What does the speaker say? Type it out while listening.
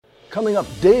Coming up,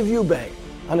 Dave Eubank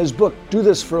on his book, Do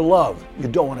This for Love. You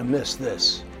don't want to miss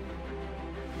this.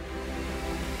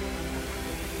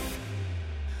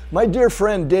 My dear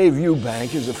friend Dave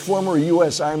Eubank is a former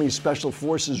U.S. Army Special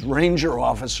Forces Ranger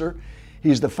officer.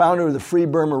 He's the founder of the Free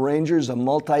Burma Rangers, a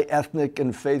multi-ethnic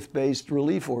and faith-based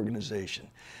relief organization.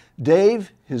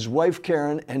 Dave, his wife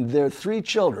Karen, and their 3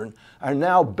 children are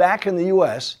now back in the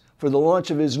U.S. for the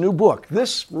launch of his new book.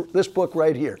 This book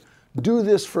right here, Do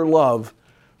This for Love,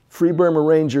 Free Burma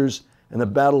Rangers and the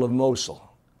Battle of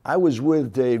Mosul. I was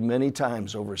with Dave many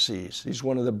times overseas. He's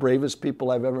one of the bravest people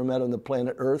I've ever met on the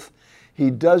planet Earth.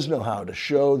 He does know how to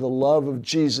show the love of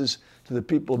Jesus to the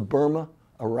people of Burma,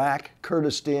 Iraq,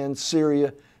 Kurdistan,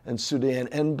 Syria, and Sudan.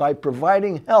 And by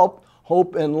providing help,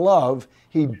 hope, and love,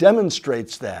 he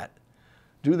demonstrates that.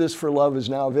 Do This for Love is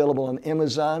now available on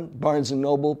Amazon, Barnes &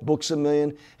 Noble, Books A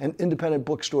Million, and independent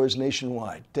bookstores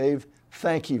nationwide. Dave,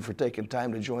 thank you for taking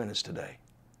time to join us today.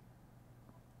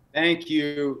 Thank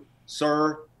you,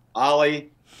 sir. Ollie,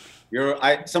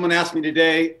 someone asked me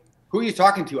today, who are you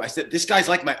talking to? I said, this guy's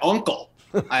like my uncle.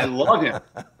 I love him.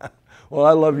 Well,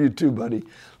 I love you too, buddy.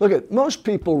 Look, most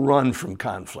people run from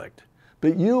conflict,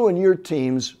 but you and your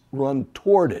teams run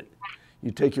toward it.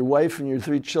 You take your wife and your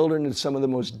 3 children to some of the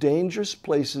most dangerous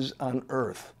places on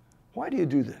earth. Why do you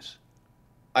do this?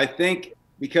 I think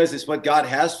because it's what God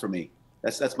has for me.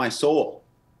 That's my soul.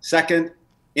 Second,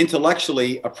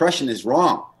 intellectually, oppression is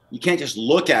wrong. You can't just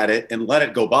look at it and let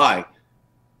it go by.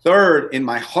 Third, in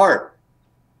my heart,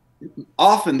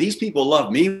 often these people love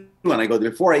me when I go there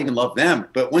before I even love them.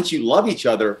 But once you love each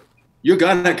other, you're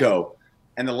gonna go.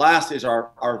 And the last is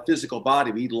our physical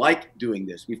body. We like doing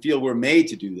this. We feel we're made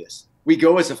to do this. We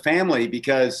go as a family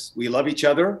because we love each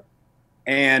other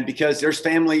and because there's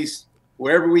families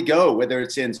wherever we go, whether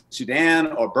it's in Sudan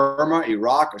or Burma,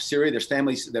 Iraq or Syria, there's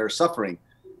families that are suffering.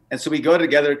 And so we go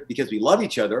together because we love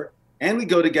each other, and we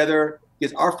go together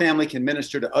because our family can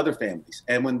minister to other families.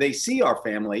 And when they see our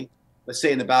family, let's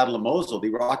say in the Battle of Mosul,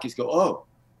 the Iraqis go, oh,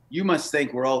 you must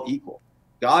think we're all equal.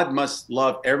 God must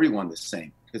love everyone the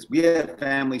same because we have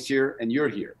families here and you're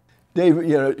here. Dave,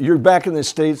 you're back in the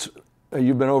States.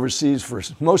 You've been overseas for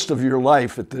most of your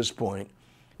life at this point.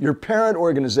 Your parent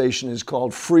organization is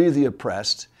called Free the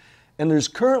Oppressed, and there's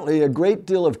currently a great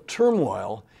deal of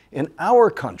turmoil in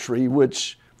our country,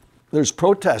 which there's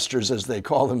protesters, as they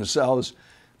call themselves,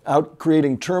 out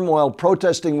creating turmoil,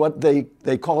 protesting what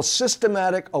they call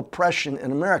systematic oppression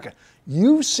in America.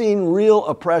 You've seen real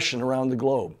oppression around the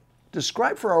globe.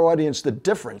 Describe for our audience the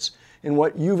difference in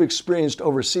what you've experienced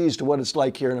overseas to what it's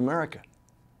like here in America.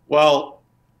 Well,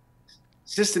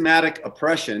 systematic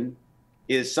oppression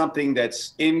is something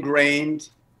that's ingrained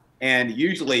and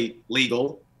usually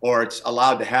legal, or it's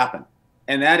allowed to happen.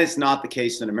 And that is not the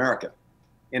case in America.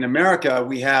 In America,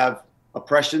 we have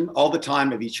oppression all the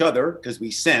time of each other because we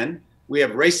sin. We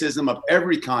have racism of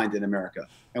every kind in America,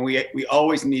 and we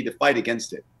always need to fight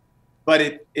against it.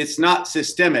 But it's not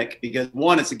systemic because,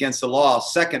 one, it's against the law.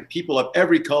 Second, people of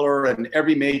every color and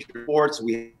every major sports.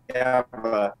 We have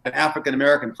an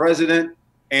African-American president,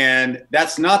 and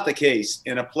that's not the case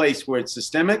in a place where it's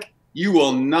systemic. You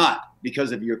will not,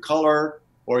 because of your color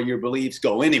or your beliefs,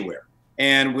 go anywhere.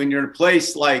 And when you're in a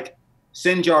place like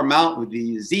Sinjar Mountain with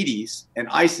the Yazidis, and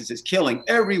ISIS is killing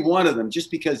every one of them just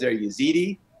because they're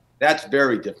Yazidi, that's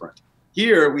very different.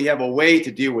 Here, we have a way to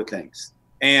deal with things.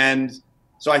 And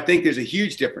so I think there's a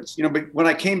huge difference. But when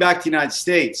I came back to the United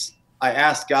States, I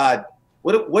asked God,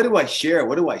 what do I share?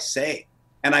 What do I say?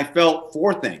 And I felt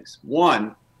 4 things.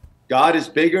 1, God is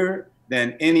bigger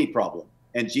than any problem,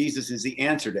 and Jesus is the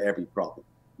answer to every problem.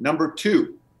 Number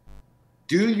 2,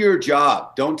 do your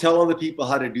job. Don't tell other people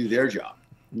how to do their job.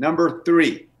 Number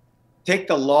 3, take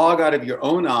the log out of your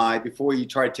own eye before you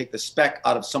try to take the speck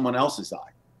out of someone else's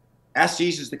eye. Ask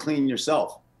Jesus to clean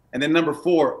yourself. And then number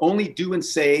 4, only do and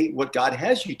say what God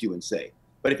has you do and say.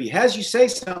 But if he has you say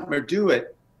something or do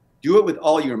it with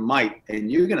all your might, and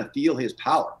you're going to feel his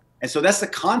power. And so that's the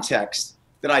context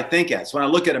that I think at. So when I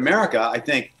look at America, I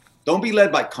think, don't be led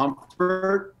by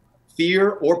comfort,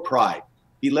 fear, or pride.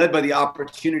 Be led by the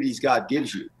opportunities God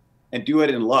gives you, and do it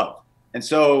in love. And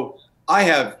so I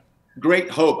have great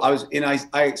hope.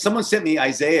 Someone sent me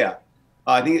Isaiah.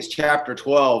 I think it's chapter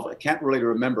 12. I can't really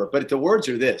remember, but the words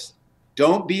are this: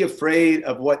 don't be afraid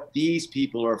of what these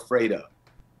people are afraid of.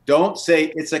 Don't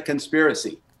say it's a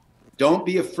conspiracy. Don't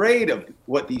be afraid of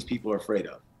what these people are afraid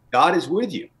of. God is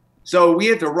with you. So we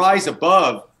have to rise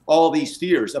above all these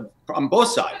fears on both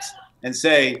sides and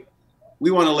say,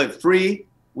 we want to live free,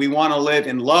 we want to live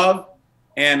in love,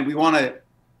 and we want to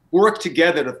work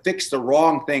together to fix the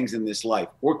wrong things in this life.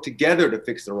 Work together to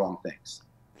fix the wrong things.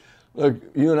 Look,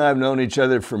 you and I have known each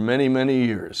other for many, many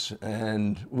years,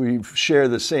 and we share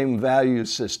the same value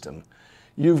system.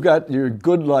 You've got your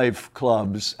Good Life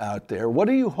clubs out there. What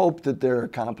do you hope that they're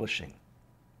accomplishing?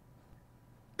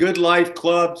 Good Life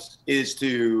Clubs is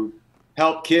to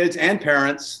help kids and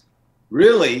parents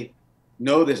really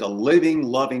know there's a living,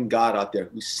 loving God out there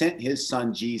who sent his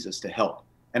son Jesus to help.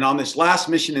 And on this last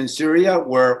mission in Syria,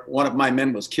 where one of my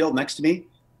men was killed next to me,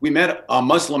 we met a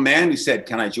Muslim man who said,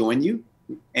 "Can I join you?"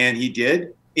 And he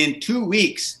did. In 2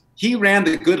 weeks, he ran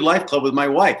the Good Life Club with my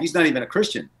wife. He's not even a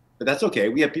Christian, but that's okay.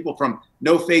 We have people from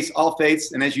no faiths, all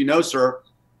faiths. And as you know, sir,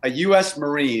 a U.S.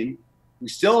 Marine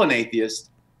who's still an atheist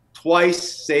twice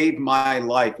saved my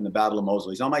life in the Battle of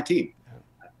Mosul. He's on my team.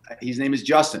 His name is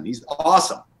Justin. He's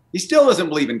awesome. He still doesn't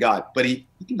believe in God, but he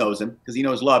knows him because he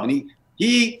knows love. And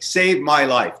he saved my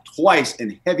life twice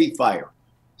in heavy fire.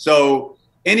 So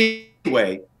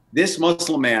anyway, this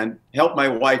Muslim man helped my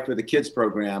wife with the kids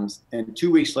programs. And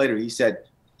 2 weeks later, he said,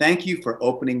 "Thank you for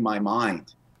opening my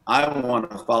mind. I want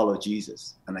to follow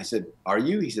Jesus." And I said, "Are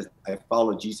you?" He said, "I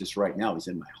follow Jesus right now. He's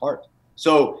in my heart."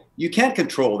 So you can't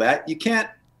control that. You can't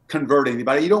convert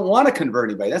anybody. You don't want to convert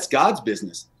anybody. That's God's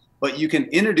business. But you can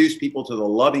introduce people to the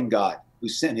loving God who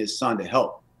sent his son to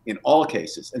help in all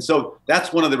cases. And so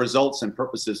that's one of the results and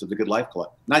purposes of the Good Life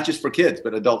Club, not just for kids,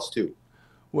 but adults too.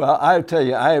 Well, I tell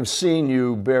you, I have seen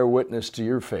you bear witness to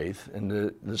your faith and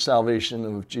the salvation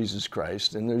of Jesus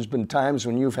Christ. And there's been times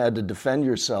when you've had to defend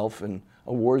yourself in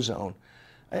a war zone.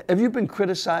 Have you been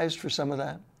criticized for some of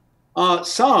that?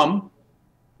 Some,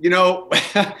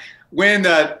 when,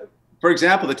 for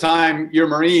example, the time your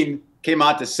Marine came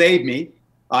out to save me,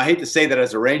 I hate to say that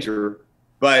as a Ranger,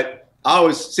 but I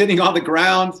was sitting on the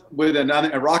ground with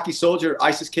another Iraqi soldier.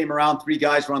 ISIS came around, 3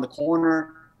 guys around the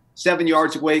corner, 7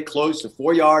 yards away, close to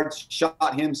 4 yards,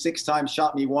 shot him 6 times,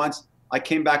 shot me once. I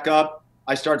came back up.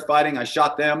 I started fighting. I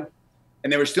shot them.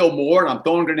 And there were still more. And I'm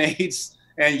throwing grenades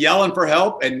and yelling for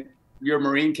help. And your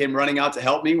Marine came running out to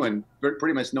help me when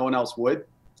pretty much no one else would.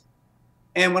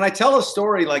 And when I tell a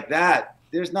story like that,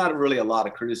 there's not really a lot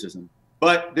of criticism.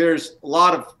 But there's a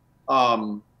lot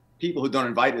of people who don't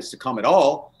invite us to come at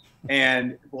all.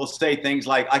 And will say things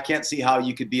like, "I can't see how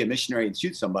you could be a missionary and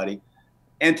shoot somebody."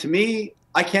 And to me,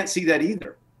 I can't see that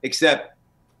either, except,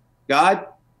 God,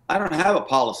 I don't have a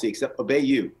policy except obey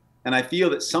you. And I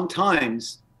feel that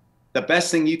sometimes the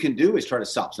best thing you can do is try to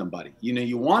stop somebody.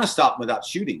 You want to stop them without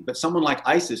shooting, but someone like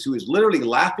ISIS, who is literally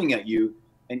laughing at you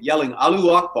and yelling Allahu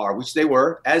Akbar, which they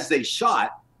were, as they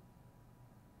shot,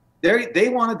 they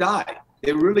want to die.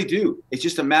 They really do. It's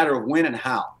just a matter of when and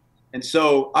how. And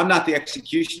so I'm not the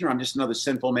executioner. I'm just another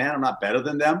sinful man. I'm not better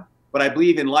than them. But I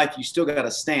believe in life, you still got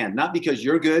to stand, not because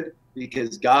you're good,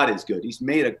 because God is good. He's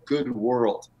made a good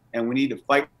world, and we need to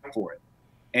fight for it.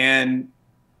 And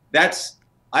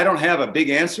I don't have a big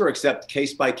answer except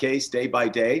case by case, day by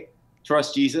day.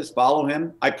 Trust Jesus, follow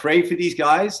him. I pray for these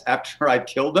guys after I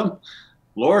killed them.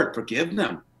 Lord, forgive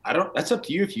them. That's up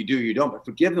to you if you do or you don't, but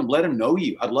forgive them. Let them know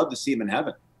you. I'd love to see them in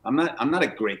heaven. I'm not a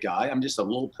great guy. I'm just a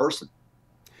little person.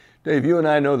 Dave, you and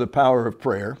I know the power of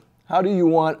prayer. How do you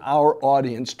want our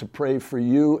audience to pray for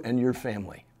you and your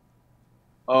family?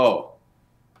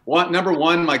 Number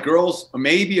one, my girls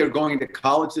maybe are going to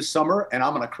college this summer, and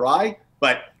I'm going to cry.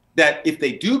 But that if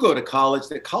they do go to college,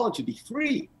 that college would be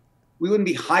free. We wouldn't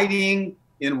be hiding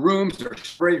in rooms or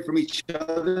separated from each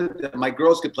other. That my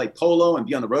girls could play polo and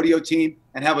be on the rodeo team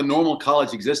and have a normal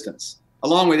college existence,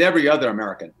 along with every other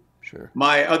American. Sure.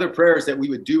 My other prayer is that we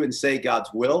would do and say God's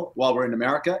will while we're in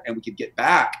America, and we could get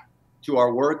back to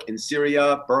our work in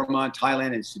Syria, Burma,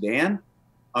 Thailand, and Sudan,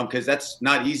 because that's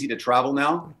not easy to travel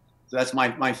now. So that's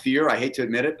my fear. I hate to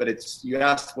admit it, but you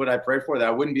asked what I pray for, that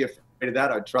I wouldn't be afraid of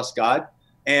that. I'd trust God.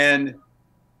 And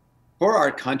for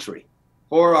our country,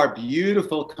 for our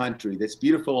beautiful country that's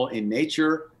beautiful in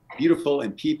nature, beautiful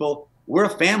in people, we're a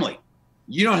family.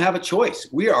 You don't have a choice.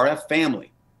 We are a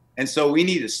family. And so we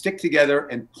need to stick together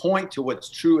and point to what's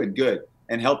true and good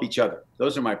and help each other.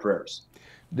 Those are my prayers.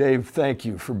 Dave, thank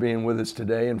you for being with us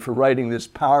today and for writing this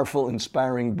powerful,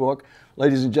 inspiring book.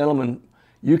 Ladies and gentlemen,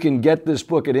 you can get this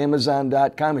book at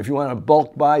Amazon.com. If you want a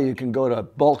bulk buy, you can go to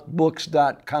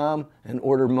bulkbooks.com and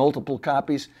order multiple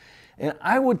copies. And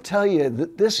I would tell you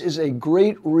that this is a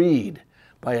great read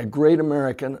by a great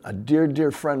American, a dear,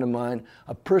 dear friend of mine,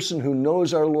 a person who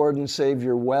knows our Lord and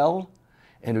Savior well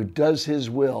and who does his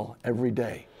will every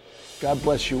day. God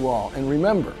bless you all. And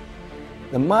remember,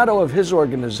 the motto of his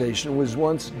organization was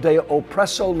once De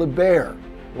Oppresso Libere,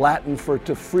 Latin for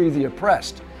to free the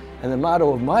oppressed. And the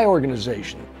motto of my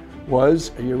organization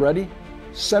was, are you ready?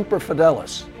 Semper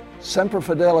Fidelis. Semper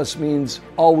Fidelis means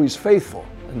always faithful,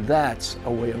 and that's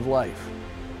a way of life.